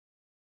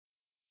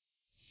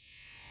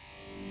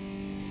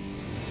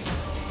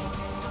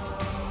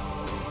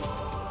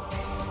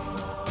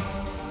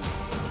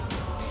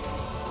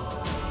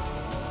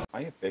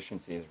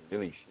efficiency is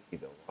really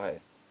shitty though. Why? Is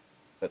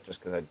that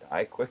just because I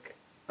die quick?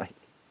 Like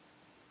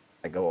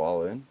I go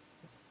all in?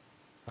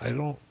 I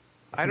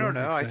I don't don't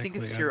know. I think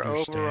exactly it's your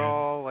understand.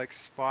 overall like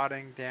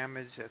spotting,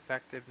 damage,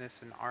 effectiveness,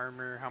 and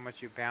armor. How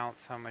much you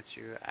bounce, how much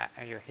you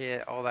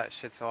hit, all that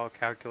shit's all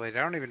calculated.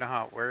 I don't even know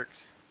how it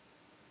works.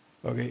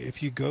 Okay,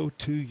 if you go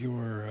to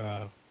your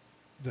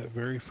that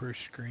very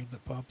first screen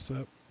that pops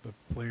up, the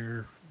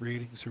player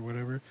ratings or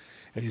whatever,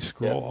 and you Yeah.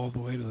 scroll all the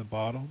way to the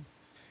bottom,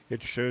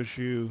 it shows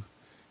you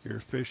your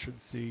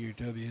efficiency, your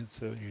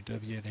WN7, your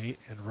WN8,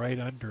 and right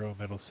under them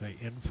it'll say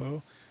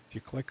info. If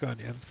you click on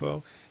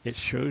info, it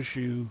shows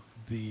you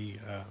the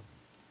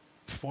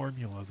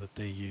formula that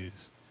they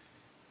use,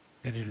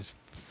 and it is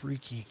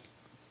freaking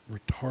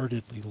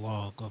retardedly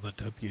long on the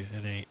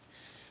WN8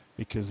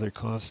 because they're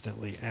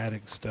constantly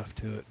adding stuff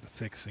to it and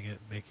fixing it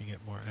and making it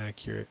more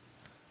accurate.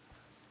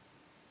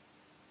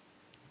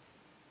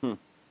 Hmm.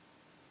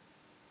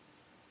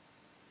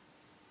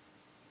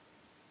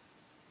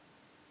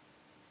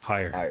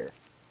 Higher. Higher.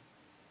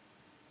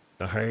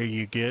 The higher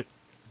you get,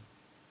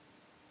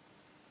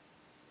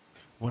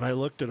 when I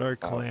looked at our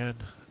Wow. clan,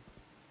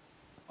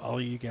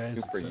 all you guys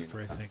Super except unit.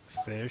 for I think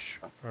Fish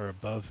are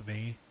above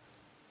me.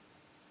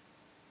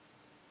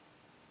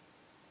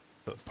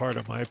 But part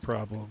of my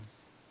problem,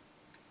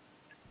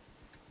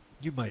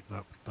 you might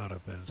not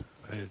have been.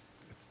 It's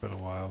been a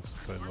while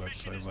since I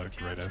looked. I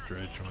looked right after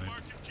I joined.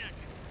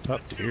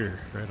 Top tier,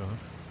 right on.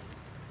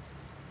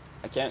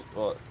 I can't.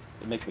 Well,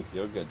 it makes me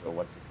feel good though.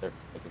 What's this? There?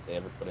 Like if they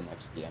ever put an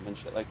XPM and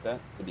shit like that,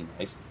 it'd be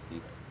nice to see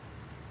like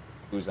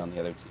who's on the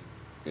other team.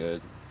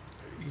 Good.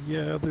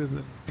 Yeah, other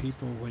than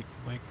people like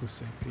Mike was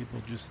saying,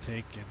 people just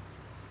take and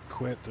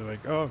quit. They're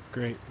like, oh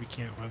great, we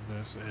can't win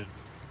this, and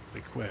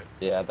they quit.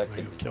 Yeah, that They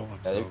could go be. kill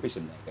Yeah, there could be themselves.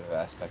 some negative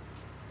aspect for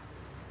sure.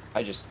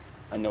 I just,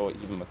 I know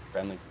even with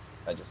friendlies,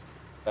 I just,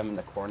 if I'm in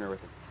the corner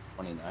with a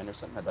 29 or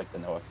something, I'd like to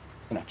know if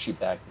you can actually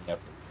back me up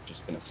or you're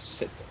just gonna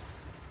sit there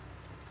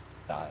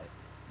and die.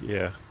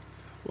 Yeah.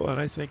 Well, and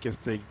I think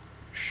if they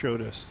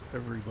showed us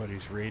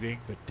everybody's rating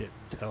but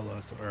didn't tell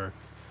us our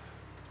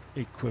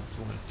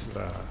equivalent,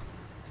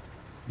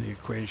 the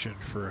equation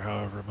for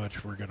however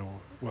much we're gonna,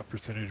 what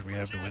percentage we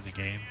have to win the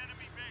game,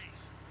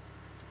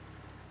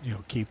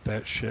 keep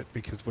that shit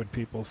because when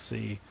people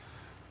see,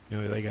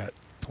 they got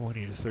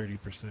 20 to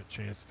 30%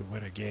 chance to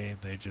win a game,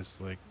 they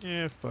just like,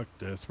 yeah, fuck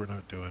this, we're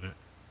not doing it.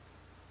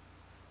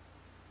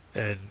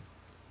 And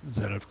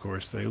then of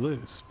course they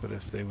lose. But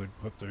if they would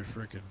put their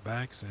freaking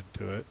backs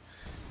into it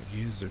and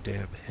use their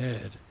damn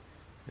head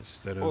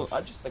instead Well, of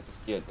I'd just like to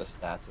see the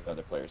stats of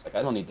other players. Like,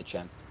 I don't need the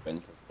chance to win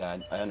because, yeah,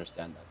 I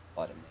understand that's a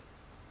lot of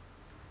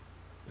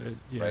negative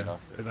right yeah, off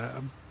the and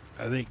bat.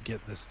 I think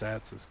getting the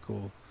stats is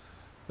cool.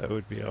 That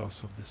would be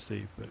awesome to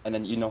see. But And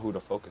then you know who to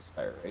focus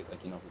fire, right?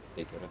 Like, you know who to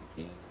take out of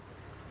the game.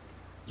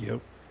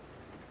 yep,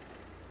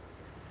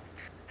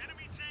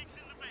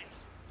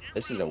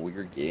 This is a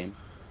weird game.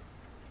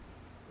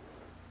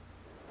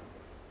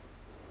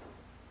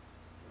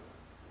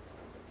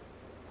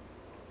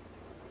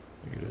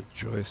 I get a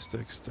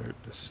joystick starting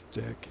to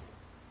stick.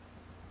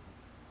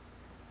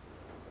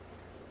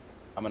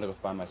 I'm gonna go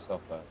find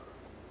myself a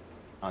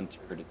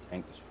unturreted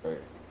tank destroyer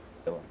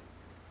and kill him.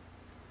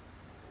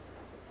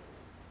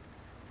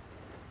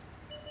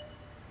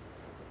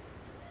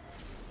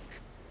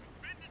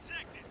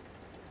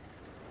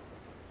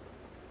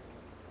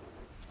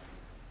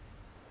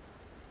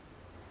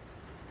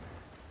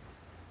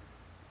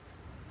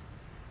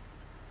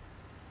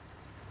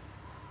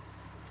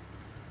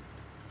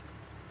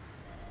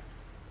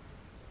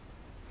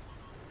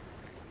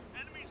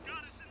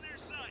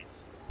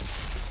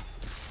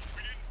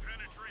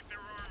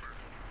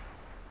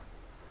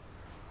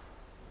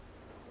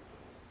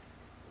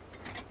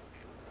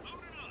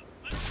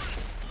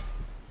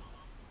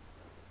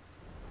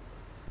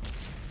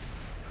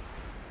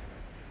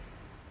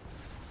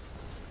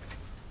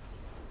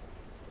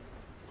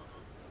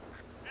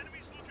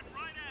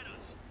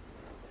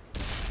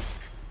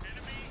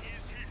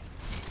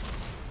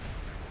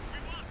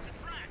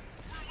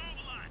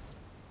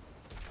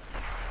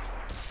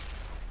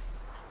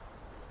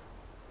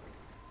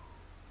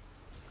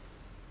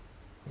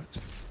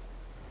 What?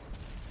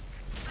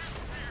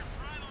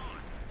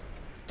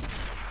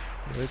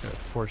 They got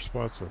 4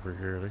 spots over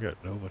here. They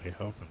got nobody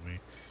helping me.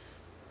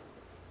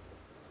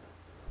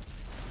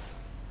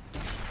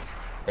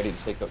 Ready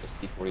to take out this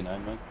T-49,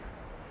 man?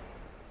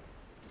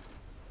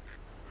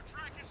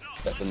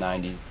 Got the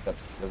 90.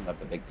 Doesn't have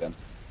the big gun.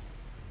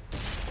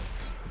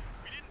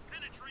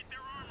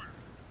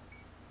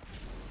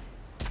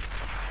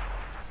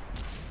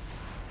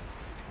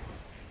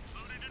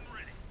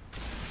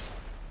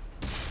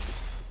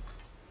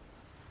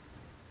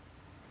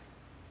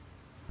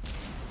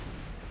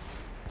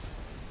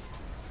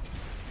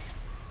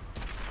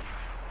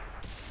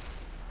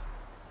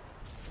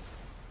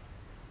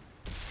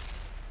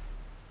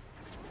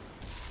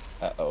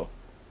 Uh-oh.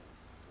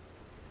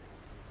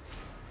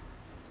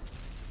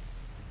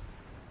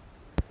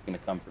 Gonna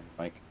come for me,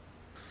 Mike.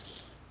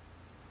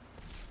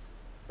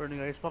 Burning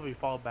ice probably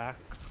fall back.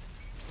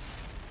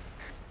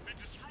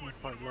 He's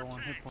probably low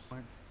on hit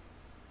points.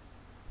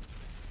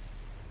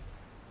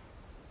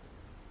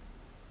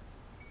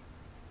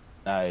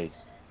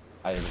 Nice.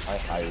 I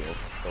high rolled,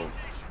 so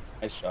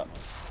nice shot, man.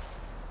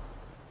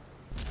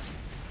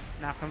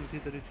 Now comes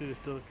C-32 to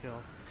steal a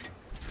kill.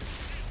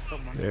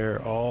 Someone.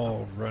 They're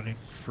all running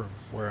from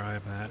where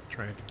I'm at,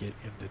 trying to get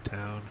into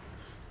town.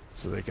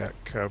 So they got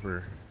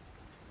cover.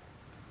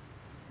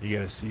 You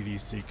got a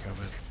CDC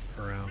coming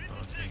around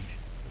on me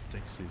that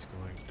thinks he's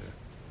going to.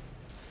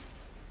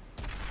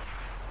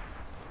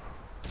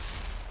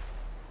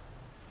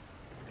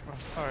 Oh,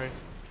 sorry.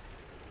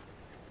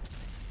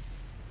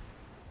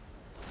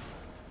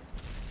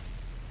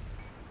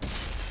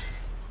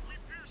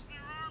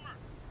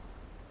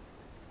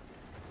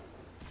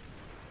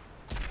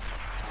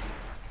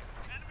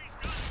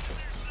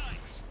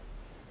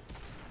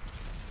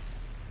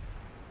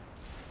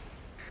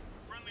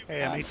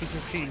 Hey, I'm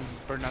 1815,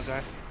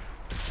 Burnedoutguy.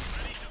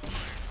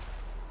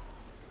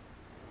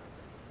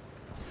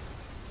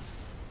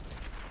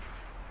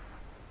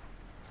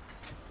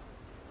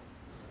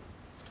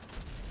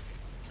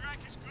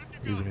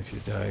 Even if you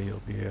die, you'll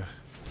be a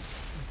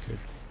good,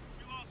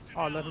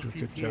 Oh, level do a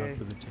good job PTA.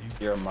 for the team.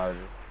 You're a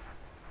martyr.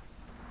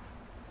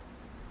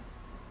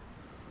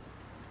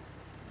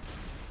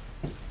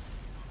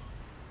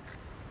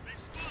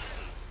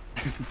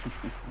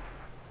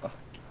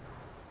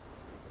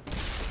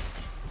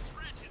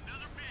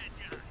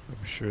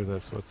 I'm sure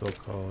that's what they'll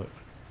call it.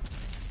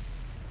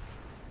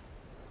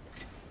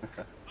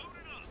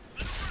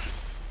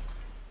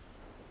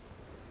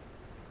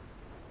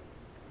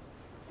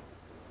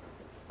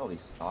 Holy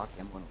stock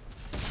M1.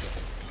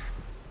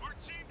 Our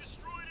team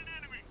destroyed an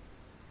enemy.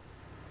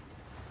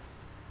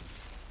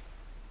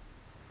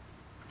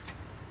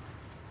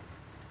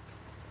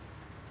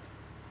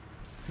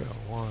 Got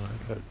one.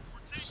 I've had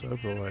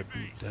several I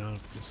beat down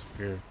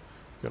disappear.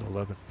 Got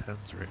 11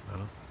 pens right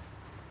now.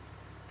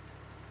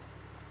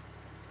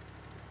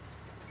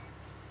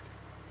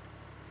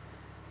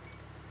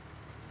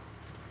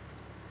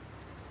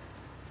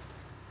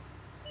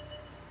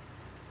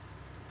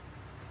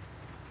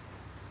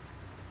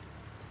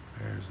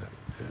 There's that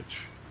bitch.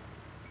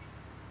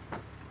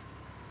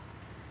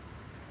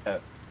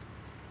 That's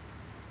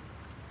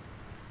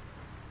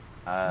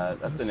an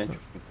That's not-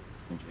 interesting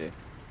position, Jay.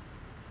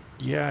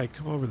 Yeah, I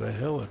come over the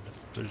hill and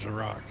there's a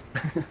rock.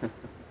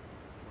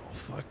 Oh,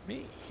 fuck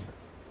me.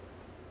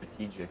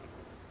 Strategic.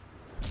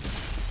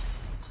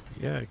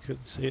 Yeah, I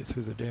couldn't see it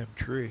through the damn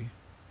tree.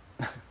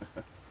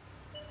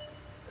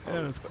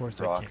 And of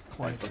course I Rocks. can't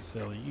climb this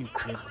hill. You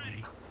kidding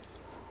me?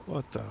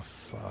 What the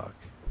fuck?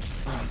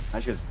 I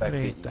should It spectate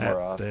ain't you that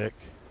more often. thick.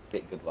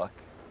 Get good luck.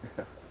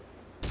 That's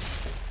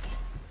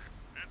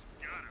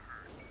gotta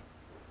hurt.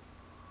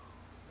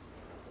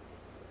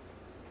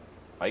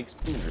 Mike's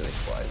being really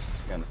quiet.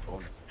 He's on the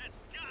phone. That's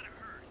gotta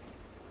hurt.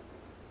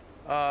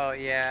 Oh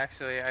yeah,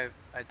 actually I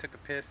took a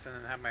piss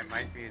and had my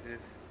mic muted.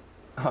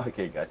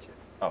 Okay, gotcha.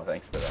 Oh,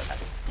 thanks for that.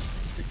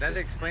 That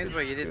explains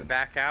why you didn't Good.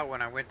 back out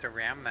when I went to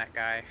ram that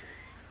guy.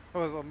 I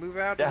was like, move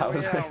out Yeah, I of the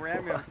was way, like, I'll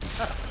ram him.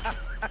 That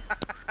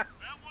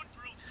one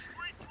drilled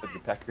straight With through. your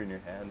pecker in your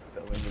hand,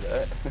 still into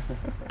that.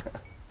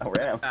 I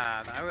ran.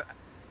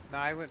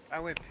 I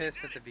went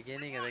piss at the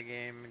beginning of the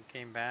game and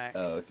came back.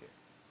 Oh, okay.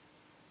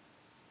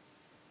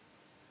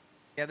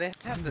 Yeah, they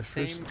have the The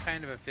same first-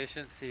 kind of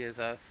efficiency as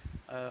us,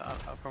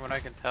 from what I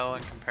can tell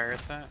in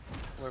comparison.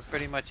 We're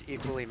pretty much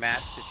equally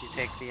matched if you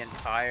take the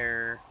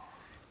entire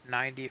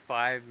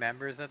 95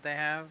 members that they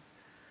have.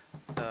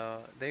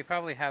 So they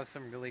probably have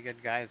some really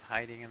good guys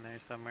hiding in there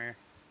somewhere.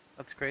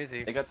 That's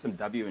crazy. They got some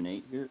W and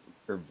 8 here.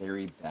 They're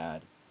very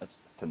bad. That's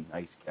a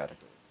nice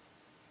category.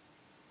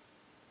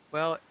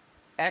 Well,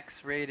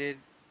 X rated,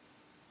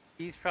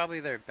 he's probably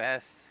their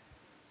best.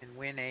 In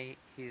Win 8,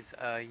 he's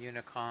a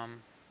Unicom.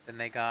 Then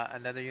they got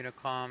another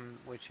Unicom,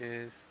 which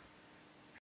is